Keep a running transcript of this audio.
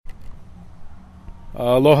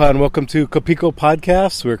Aloha and welcome to Kapiko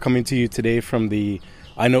Podcast. We're coming to you today from the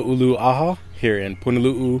Āina Aha here in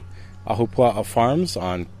Punalu'u, Ahupua'a Farms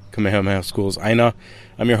on Kamehameha School's ʻāina.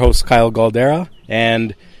 I'm your host, Kyle Galdera,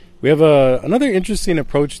 and we have another interesting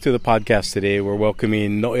approach to the podcast today. We're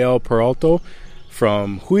welcoming eau Peralto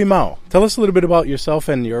from huiMAU. Tell us a little bit about yourself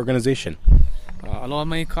and your organization. Aloha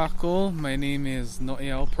mai kako. My name is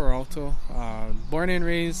eau Peralto. Born and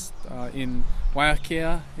raised in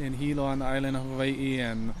Waiakea in Hilo on the island of Hawaii,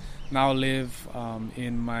 and now live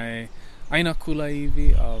in my ʻāina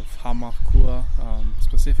kulaiwi of Hamakua,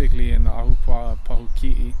 specifically in the Ahupua'a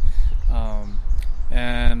Pahuki'i,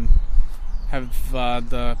 and have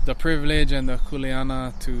the privilege and the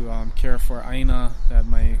kuleana to care for ʻāina that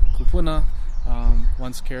my kupuna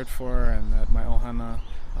once cared for, and that my ohana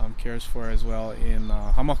cares for as well in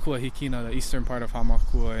Hamakua Hikina, the eastern part of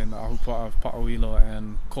Hamakua, in the Ahupua'a of Pa'awilo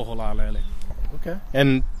and Koholalele. Okay.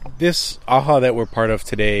 And this AHA that we're part of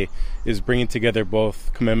today is bringing together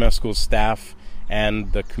both Kamehameha School staff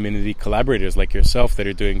and the community collaborators like yourself that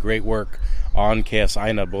are doing great work on KS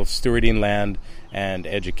ʻāina, both stewarding land and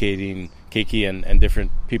educating keiki and different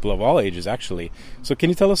people of all ages, actually. So can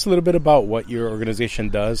you tell us a little bit about what your organization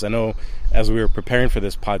does? I know as we were preparing for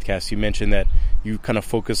this podcast, you mentioned that you kind of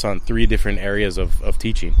focus on 3 different areas of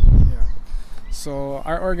teaching. Yeah. So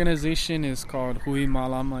our organization is called Hui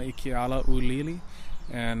Mālama Ala Ūlili,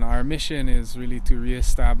 and our mission is really to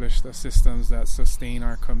reestablish the systems that sustain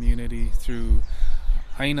our community through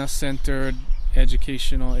ʻāina-centered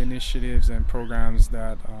educational initiatives and programs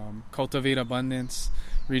that cultivate abundance,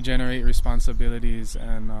 regenerate responsibilities,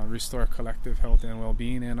 and restore collective health and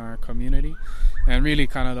well-being in our community. And really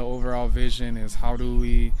kind of the overall vision is how do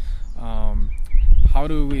we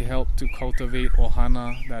help to cultivate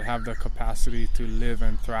ohana that have the capacity to live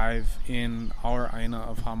and thrive in our ʻāina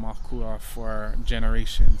of Hamakua for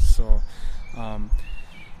generations. So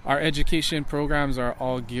our education programs are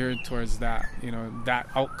all geared towards that, that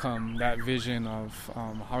outcome, that vision of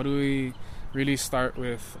how do we really start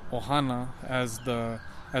with ohana as the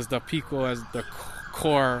piko, as the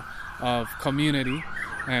core of community,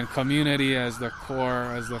 and community as the core,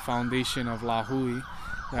 as the foundation of lahui.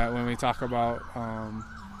 That when we talk about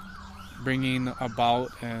bringing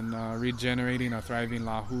about and regenerating a thriving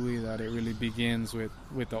lahui, that it really begins with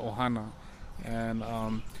the ohana. And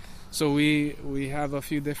so we have a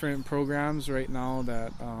few different programs right now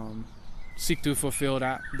that seek to fulfill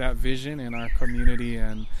that vision in our community,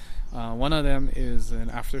 and one of them is an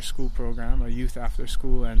after-school program, a youth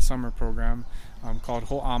after-school and summer program called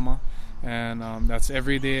Ho'ama. And that's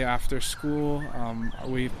every day after school.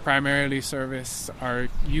 We primarily service our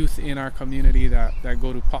youth in our community that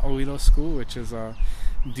go to Pa'awilo School, which is a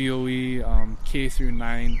DOE K through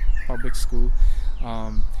 9 public school.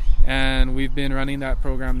 And we've been running that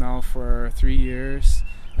program now for 3 years.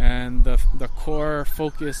 And the core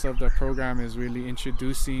focus of the program is really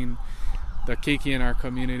introducing the keiki in our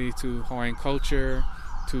community to Hawaiian culture,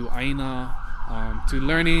 to ʻāina, to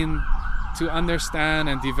learning to understand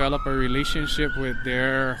and develop a relationship with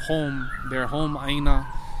their home ʻāina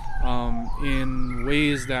in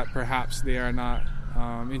ways that perhaps they are not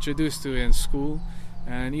introduced to in school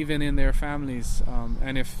and even in their families.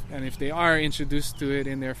 And if they are introduced to it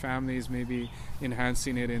in their families, maybe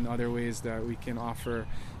enhancing it in other ways that we can offer.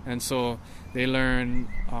 And so they learn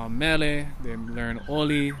mele, they learn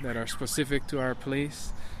oli that are specific to our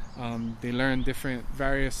place. They learn different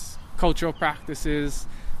various cultural practices,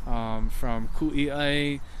 from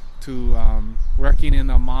ku'i'ai to working in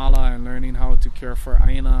the mala and learning how to care for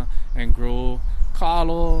ʻāina and grow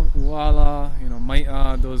kalo, uala,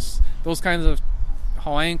 mai'a, those kinds of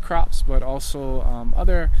Hawaiian crops, but also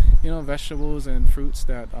other vegetables and fruits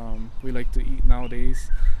that we like to eat nowadays,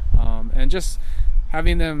 and just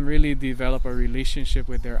having them really develop a relationship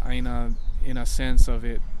with their ʻāina in a sense of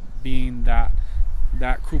it being that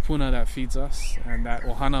kupuna that feeds us, and that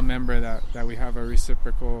ohana member that we have a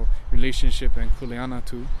reciprocal relationship and kuleana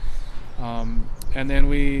to. And then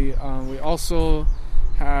we also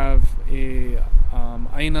have a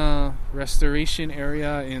ʻāina restoration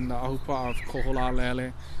area in the Ahupua'a of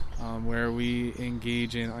Koholalele, where we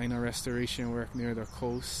engage in ʻāina restoration work near the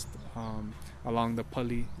coast, along the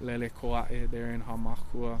Pali Lele Koa'e there in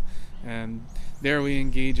Hamakua. And there we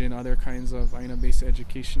engage in other kinds of ʻāina-based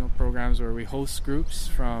educational programs where we host groups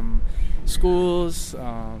from schools,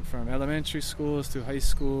 from elementary schools to high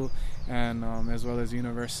school, and as well as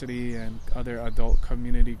university and other adult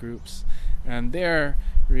community groups. And there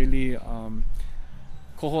really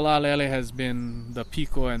Koholalele has been the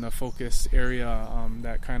piko and the focus area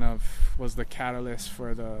that kind of was the catalyst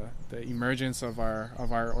for the emergence of our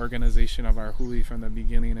organization, of our hui from the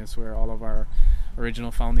beginning. Is where all of our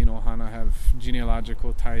original founding ohana have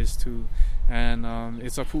genealogical ties to. And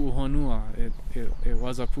it's a pu'uhonua. It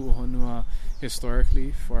was a pu'uhonua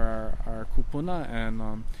historically for our kupuna,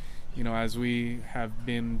 and as we have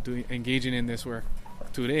been engaging in this work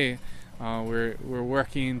today, we're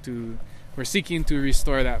seeking to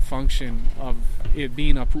restore that function of it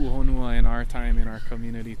being a pu'uhonua in our time, in our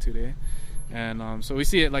community today. And so we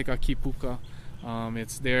see it like a kipuka.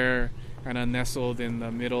 It's there, kind of nestled in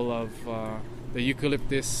the middle of the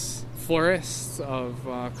eucalyptus forests of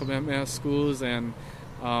Kamehameha schools, and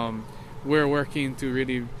we're working to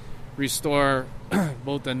really restore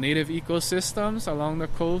both the native ecosystems along the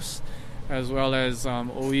coast, as well as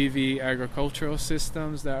OEV agricultural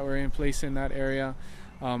systems that were in place in that area,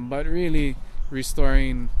 but really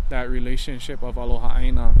restoring that relationship of aloha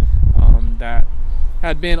ʻāina that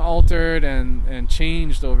had been altered and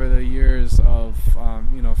changed over the years of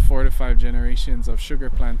 4 to 5 generations of sugar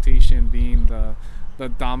plantation being the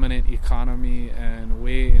dominant economy and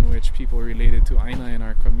way in which people related to ʻāina in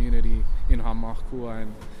our community in Hamakua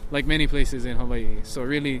and like many places in Hawaii. So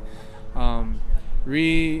really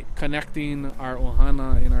reconnecting our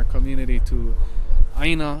ohana in our community to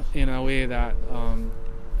ʻāina in a way that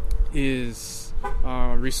is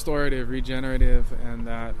restorative, regenerative, and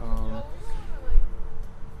that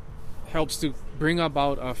helps to bring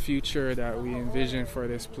about a future that we envision for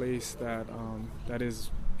this place that is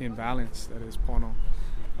in balance, that is pono.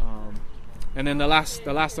 And then the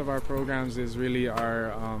last of our programs is really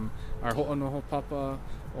our ho'onoho papa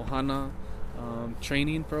ohana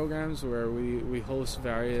training programs, where we host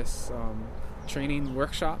various training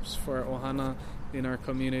workshops for ohana in our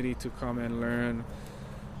community to come and learn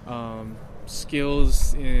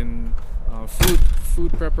skills in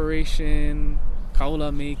food preparation,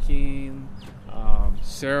 kaula making,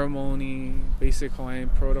 ceremony, basic Hawaiian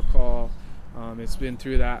protocol. It's been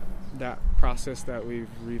through that process that we've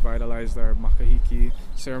revitalized our makahiki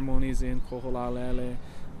ceremonies in Koholalele.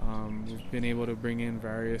 We've been able to bring in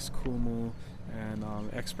various kumu and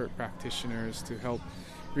expert practitioners to help.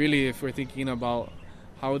 Really, if we're thinking about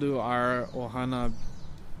how do our ohana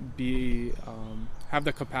have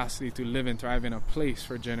the capacity to live and thrive in a place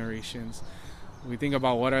for generations, we think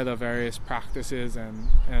about what are the various practices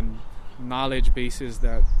and knowledge bases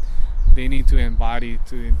that they need to embody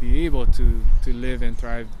to be able to live and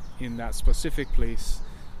thrive in that specific place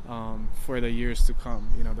for the years to come,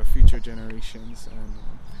 the future generations. And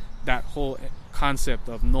that whole concept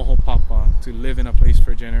of noho papa, to live in a place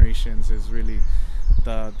for generations, is really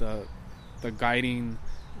the guiding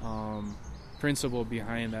principle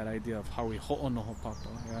behind that idea of how we ho'o noho papa,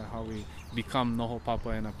 how we become noho papa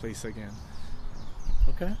in a place again.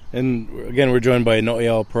 Okay. And again, we're joined by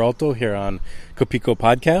No'eau Peralto here on Kopiko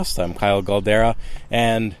Podcast. I'm Kyle Galdera,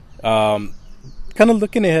 and kind of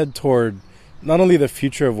looking ahead toward not only the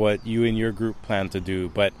future of what you and your group plan to do,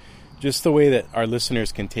 but just the way that our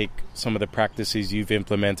listeners can take some of the practices you've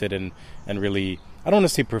implemented and really, I don't want to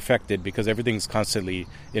say perfected because everything's constantly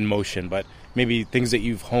in motion, but maybe things that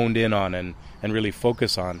you've honed in on and really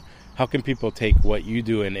focus on. How can people take what you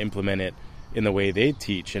do and implement it in the way they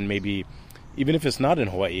teach, and maybe even if it's not in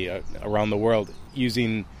Hawaii, around the world,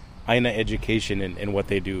 using ʻāina education in what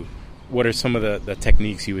they do? What are some of the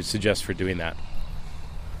techniques you would suggest for doing that?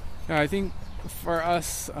 I think for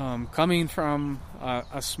us, coming from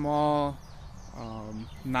a small,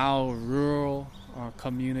 now rural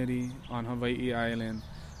community on Hawaii Island,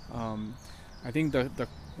 I think the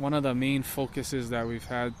one of the main focuses that we've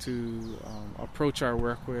had to approach our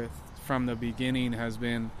work with from the beginning has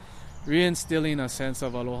been reinstilling a sense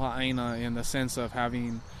of aloha ʻāina, in the sense of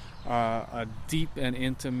having a deep and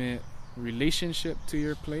intimate relationship to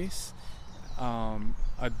your place,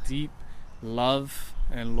 a deep love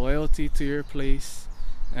and loyalty to your place,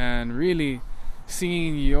 and really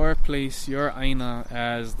seeing your place, your ʻāina,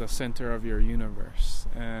 as the center of your universe.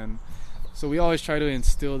 And so we always try to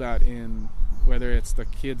instill that in, whether it's the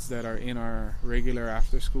kids that are in our regular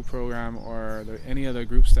after-school program or any other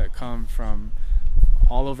groups that come from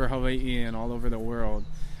all over Hawaii and all over the world,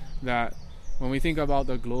 that when we think about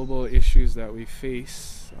the global issues that we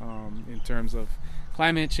face in terms of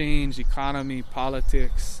climate change, economy,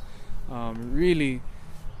 politics, really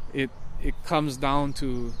it comes down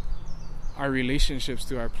to our relationships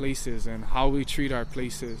to our places and how we treat our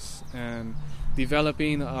places, and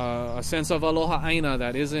developing a sense of aloha ʻāina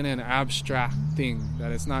that isn't an abstract thing,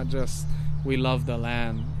 that it's not just we love the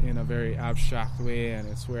land in a very abstract way and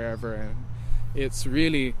it's wherever. And it's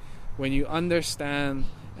really when you understand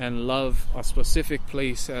and love a specific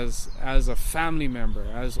place as a family member,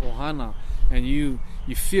 as ohana, and you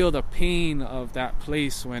feel the pain of that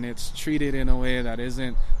place when it's treated in a way that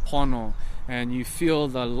isn't pono, and you feel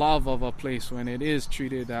the love of a place when it is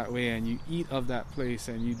treated that way, and you eat of that place,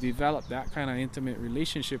 and you develop that kind of intimate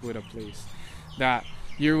relationship with a place, that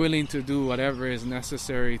you're willing to do whatever is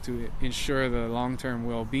necessary to ensure the long-term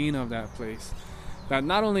well-being of that place, that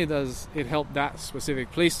not only does it help that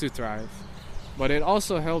specific place to thrive, but it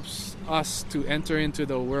also helps us to enter into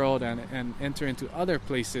the world and enter into other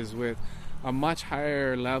places with a much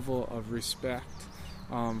higher level of respect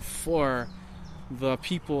for the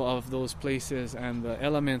people of those places and the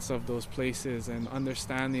elements of those places, and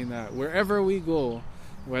understanding that wherever we go,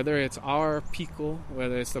 whether it's our pico,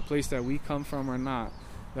 whether it's the place that we come from or not,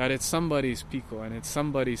 that it's somebody's pico and it's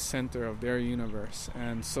somebody's center of their universe.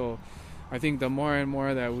 And so I think the more and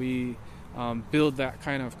more that we build that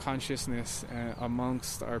kind of consciousness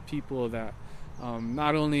amongst our people, that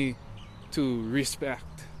not only to respect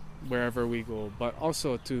wherever we go, but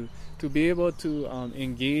also to be able to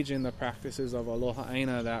engage in the practices of aloha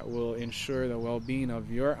ʻāina that will ensure the well-being of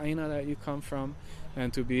your ʻāina that you come from,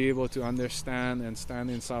 and to be able to understand and stand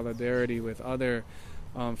in solidarity with other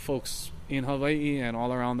folks in Hawaii and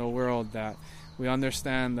all around the world, that we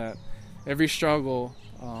understand that every struggle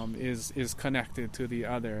is connected to the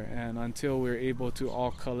other, and until we're able to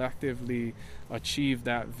all collectively achieve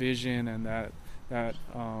that vision and that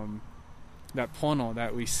pono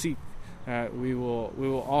that we seek, that we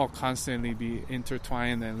will all constantly be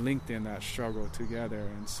intertwined and linked in that struggle together.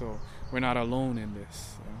 And so we're not alone in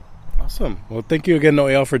this. Awesome. Well, thank you again,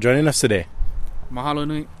 Noel, for joining us today. Mahalo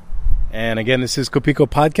nui. And again, this is Kopiko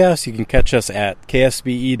Podcast. You can catch us at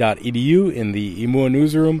ksbe.edu in the ʻImua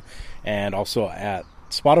newsroom, and also at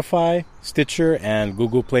Spotify, Stitcher, and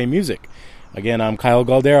Google Play Music. Again, I'm Kyle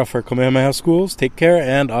Galdera for Kamehameha Schools. Take care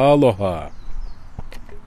and aloha.